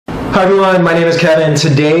Hi everyone, my name is Kevin.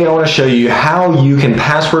 Today I want to show you how you can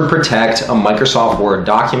password protect a Microsoft Word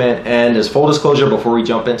document. And as full disclosure, before we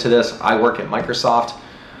jump into this, I work at Microsoft.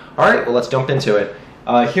 Alright, well let's jump into it.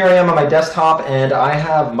 Here I am on my desktop and I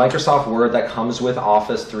have Microsoft Word that comes with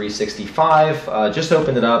Office 365. Just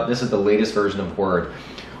opened it up. This is the latest version of Word.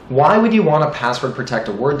 Why would you want to password protect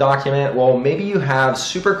a Word document? Well, maybe you have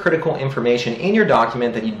super critical information in your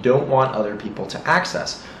document that you don't want other people to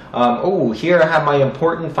access. Here I have my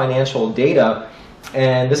important financial data,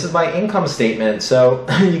 and this is my income statement. So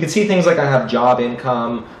you can see things like I have job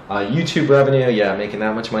income, YouTube revenue. Yeah, making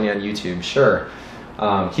that much money on YouTube, sure.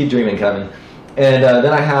 Keep dreaming, Kevin. And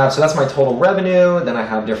then I have, so that's my total revenue. Then I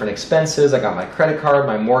have different expenses. I got my credit card,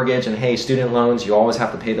 my mortgage, and hey, student loans, you always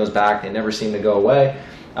have to pay those back. They never seem to go away.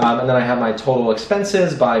 And then I have my total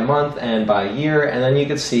expenses by month and by year, and then you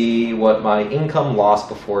can see what my income loss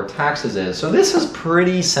before taxes is. So this is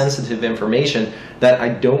pretty sensitive information that I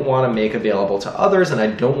don't want to make available to others, and I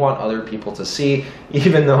don't want other people to see,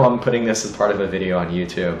 even though I'm putting this as part of a video on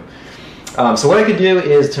YouTube. So what I could do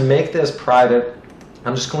is to make this private,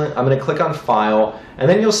 I'm going to click on File, and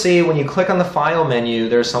then you'll see when you click on the File menu,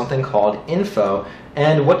 there's something called Info.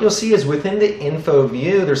 And what you'll see is within the Info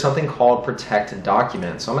view, there's something called Protect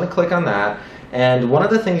Document. So I'm going to click on that. And one of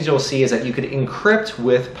the things you'll see is that you could encrypt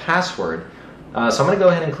with password. So I'm going to go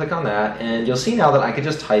ahead and click on that. And you'll see now that I could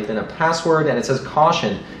just type in a password. And it says,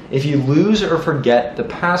 caution, if you lose or forget the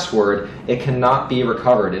password, it cannot be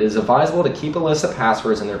recovered. It is advisable to keep a list of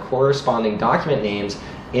passwords and their corresponding document names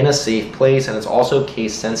in a safe place. And it's also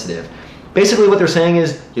case sensitive. Basically what they're saying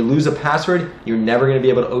is you lose a password, you're never going to be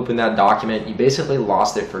able to open that document. You basically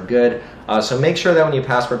lost it for good. So make sure that when you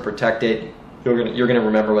password protect it, you're going to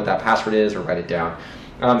remember what that password is or write it down.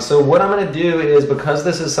 So what I'm going to do is, because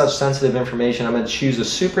this is such sensitive information, I'm going to choose a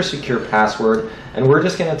super secure password, and we're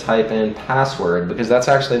just going to type in password because that's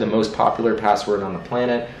actually the most popular password on the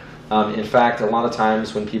planet. In fact, a lot of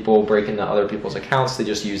times when people break into other people's accounts, they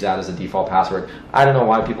just use that as a default password. I don't know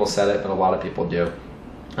why people said it, but a lot of people do.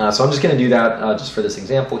 So I'm just going to do that just for this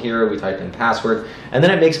example here. We type in password, and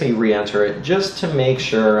then it makes me re-enter it just to make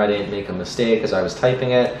sure I didn't make a mistake as I was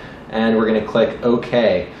typing it, and we're going to click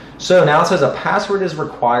OK. So now it says a password is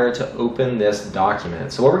required to open this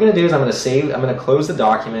document. So what we're going to do is I'm going to close the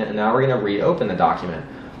document, and now we're going to reopen the document.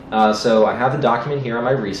 So I have the document here on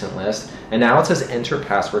my recent list, and now it says enter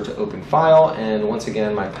password to open file, and once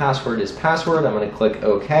again my password is password. I'm going to click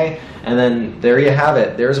OK, and then there you have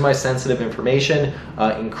it. There's my sensitive information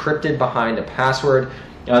encrypted behind a password.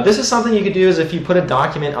 This is something you could do is if you put a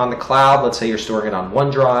document on the cloud, let's say you're storing it on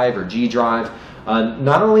OneDrive or G Drive.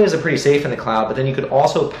 Not only is it pretty safe in the cloud, but then you could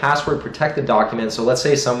also password protect the document. So let's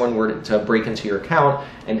say someone were to break into your account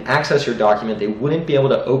and access your document, they wouldn't be able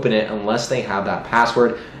to open it unless they have that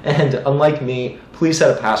password. And unlike me, please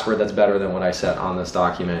set a password that's better than what I set on this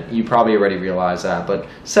document. You probably already realize that, but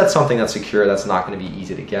set something that's secure, that's not going to be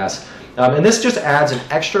easy to guess. And this just adds an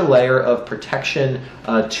extra layer of protection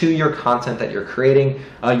to your content that you're creating.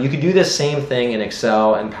 You could do this same thing in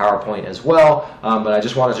Excel and PowerPoint as well, but I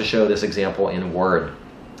just wanted to show this example in Word.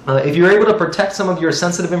 If you're able to protect some of your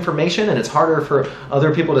sensitive information and it's harder for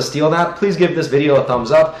other people to steal that, please give this video a thumbs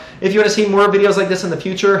up. If you want to see more videos like this in the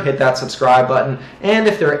future, hit that subscribe button. And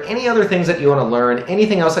if there are any other things that you want to learn,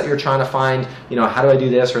 anything else that you're trying to find, how do I do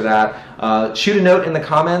this or that, shoot a note in the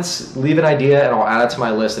comments, leave an idea, and I'll add it to my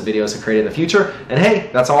list of videos to create in the future. And hey,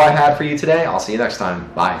 that's all I had for you today. I'll see you next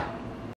time. Bye.